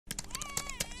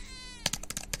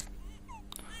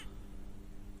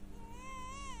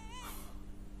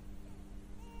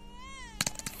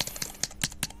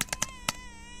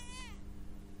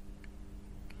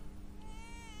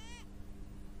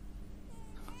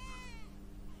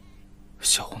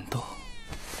小红豆。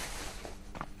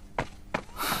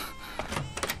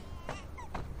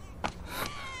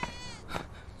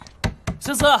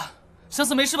相思，相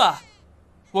思没事吧？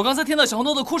我刚才听到小红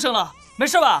豆的哭声了，没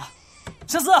事吧？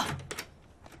相思，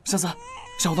相思，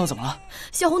小红豆怎么了？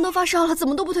小红豆发烧了，怎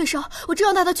么都不退烧，我正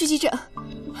要带她去急诊。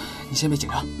你先别紧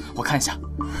张，我看一下。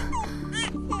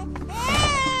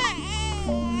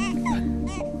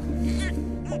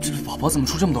这宝宝怎么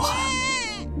出这么多汗？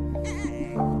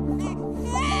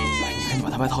你赶紧把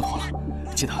他外套脱了，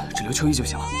记得只留秋衣就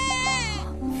行了。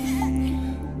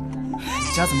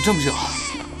你家怎么这么热啊？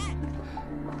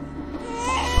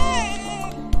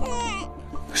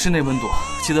室内温度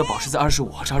记得保持在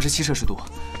25至27摄氏度，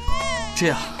这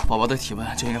样宝宝的体温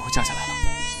就应该会降下来了，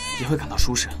也会感到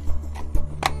舒适。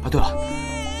啊，对了，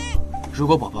如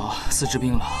果宝宝四肢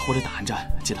冰了或者打寒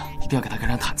战，记得一定要给他盖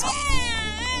上毯子。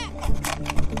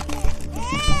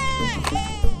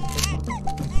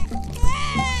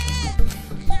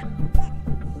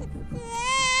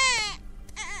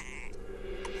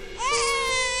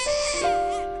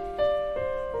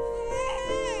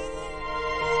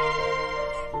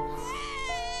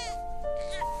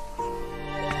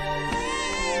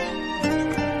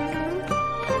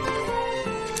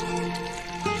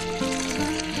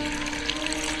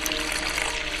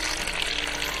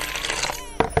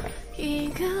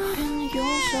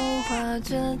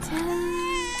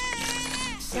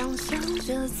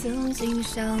曾经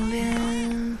相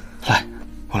恋，来，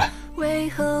我来。为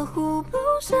何互不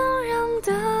相让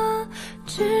的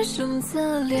只剩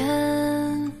侧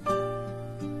脸？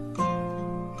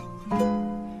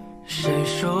谁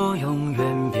说永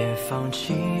远别放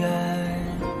弃爱？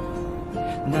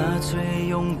那最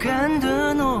勇敢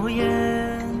的诺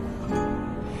言。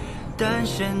但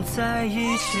现在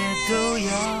一切都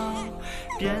要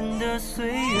变得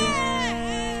随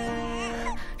缘。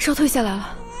烧退下来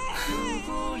了。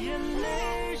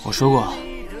我说过，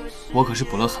我可是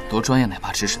补了很多专业奶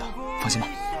爸知识的，放心吧。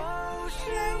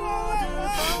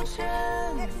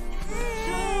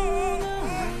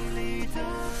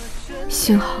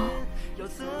幸好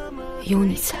有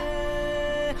你在。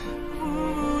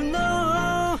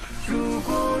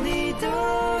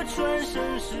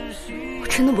我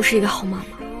真的不是一个好妈妈。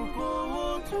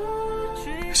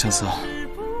相思，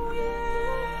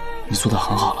你做得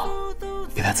很好了，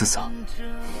别太自责。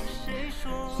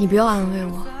你不要安慰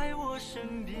我。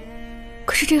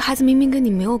可是这个孩子明明跟你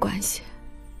没有关系，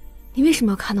你为什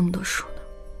么要看那么多书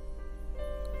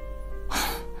呢？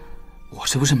我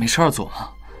这不是没事儿做吗？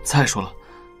再说了，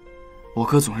我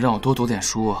哥总是让我多读点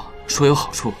书，说有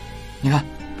好处。你看，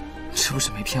是不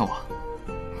是没骗我？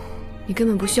你根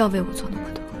本不需要为我做那么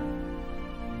多。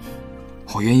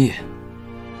我愿意。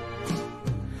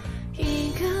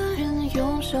一个人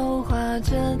用手画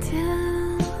着天，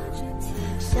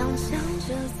想象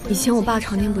着以前我爸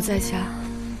常年不在家，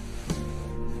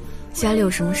家里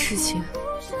有什么事情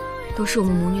都是我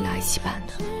们母女俩一起办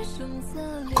的。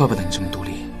怪不得你这么独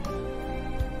立。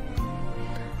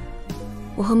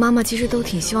我和妈妈其实都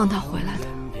挺希望他回来的，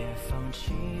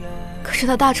可是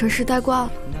他大城市待惯了，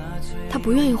他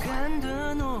不愿意回。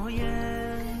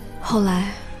后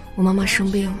来我妈妈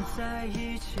生病了，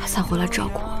他才回来照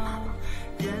顾我妈妈。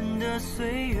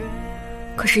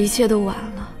可是，一切都晚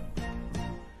了。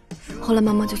后来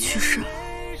妈妈就去世了，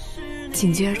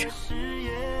紧接着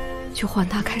就换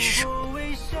他开始生活。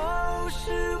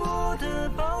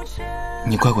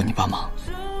你怪过你爸吗？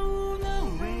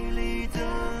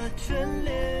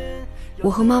我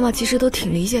和妈妈其实都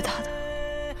挺理解他的，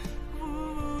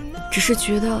只是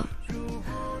觉得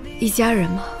一家人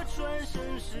嘛，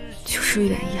就是有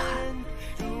点遗憾。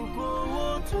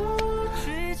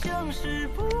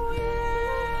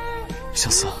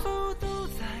相思，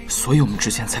所以我们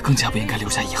之间才更加不应该留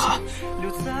下遗憾。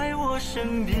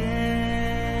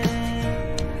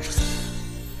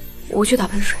我去打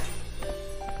盆水。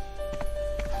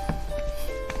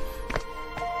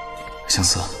相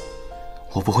思，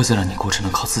我不会再让你过只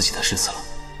能靠自己的日子了，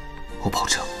我保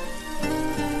证。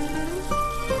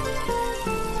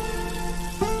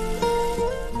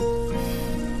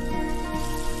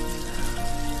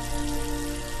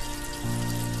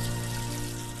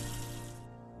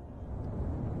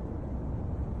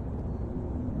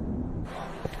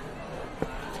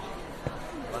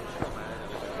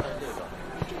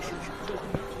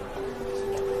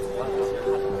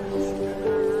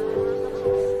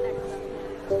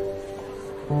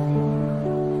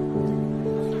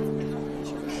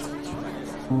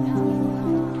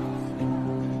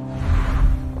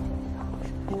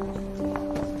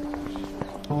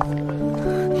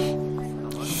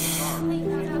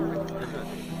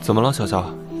怎么了，小小？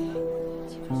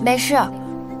没事。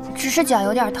只是脚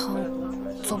有点疼，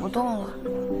走不动了。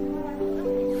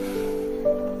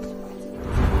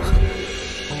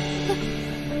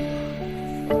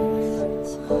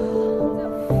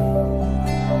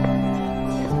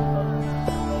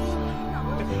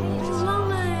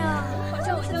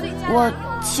我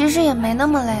其实也没那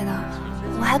么累的，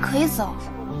我还可以走。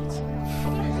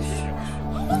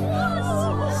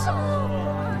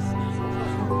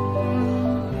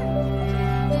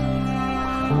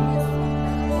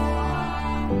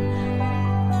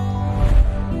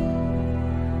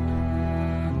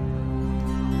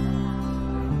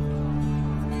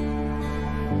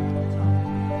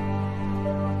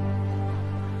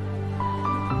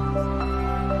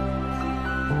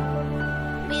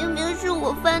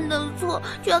犯的错，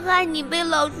却害你被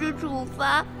老师处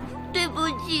罚，对不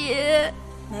起。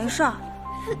没事儿，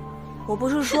我不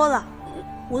是说了，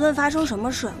无论发生什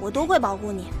么事，我都会保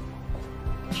护你。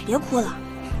别哭了。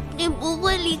你不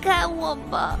会离开我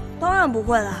吧？当然不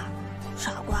会了，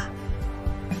傻瓜。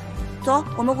走，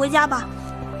我们回家吧。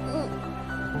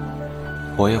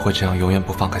我也会这样永远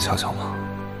不放开巧巧吗？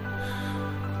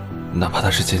哪怕他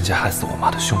是间接害死我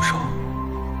妈的凶手。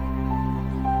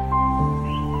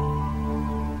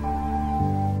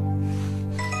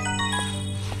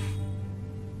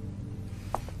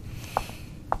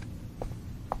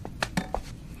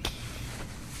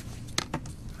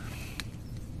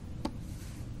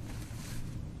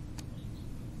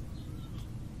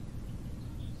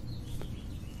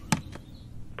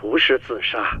不是自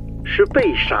杀，是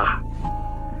被杀，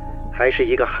还是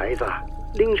一个孩子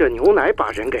拎着牛奶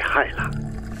把人给害了。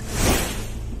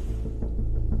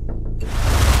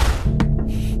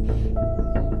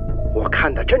我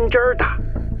看得真真的，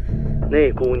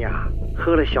那姑娘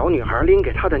喝了小女孩拎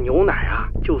给她的牛奶啊，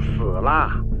就死了。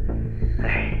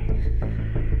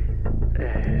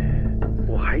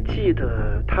我还记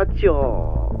得她叫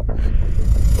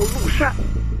陆善。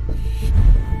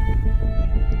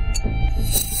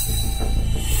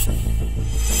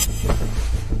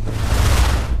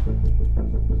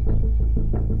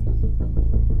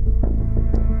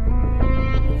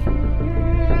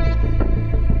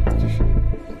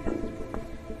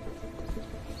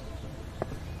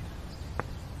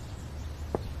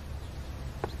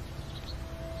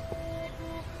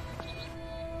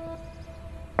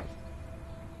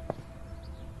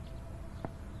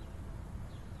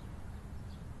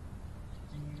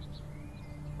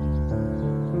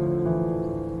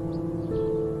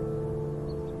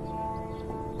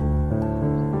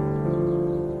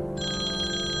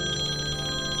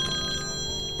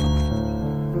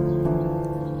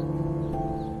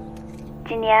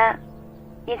今年，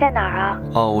你在哪儿啊？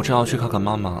哦，我正要去看看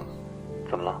妈妈。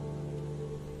怎么了？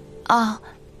哦，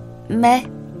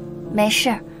没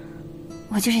事，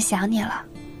我就是想你了。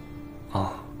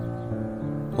哦，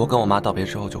我跟我妈道别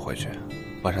之后就回去，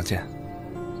晚上见。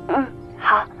嗯，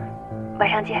好，晚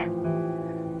上见。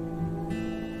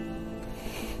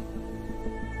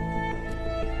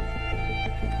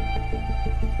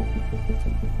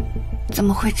怎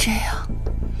么会这样？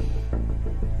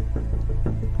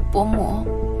伯母，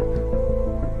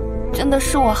真的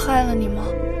是我害了你吗？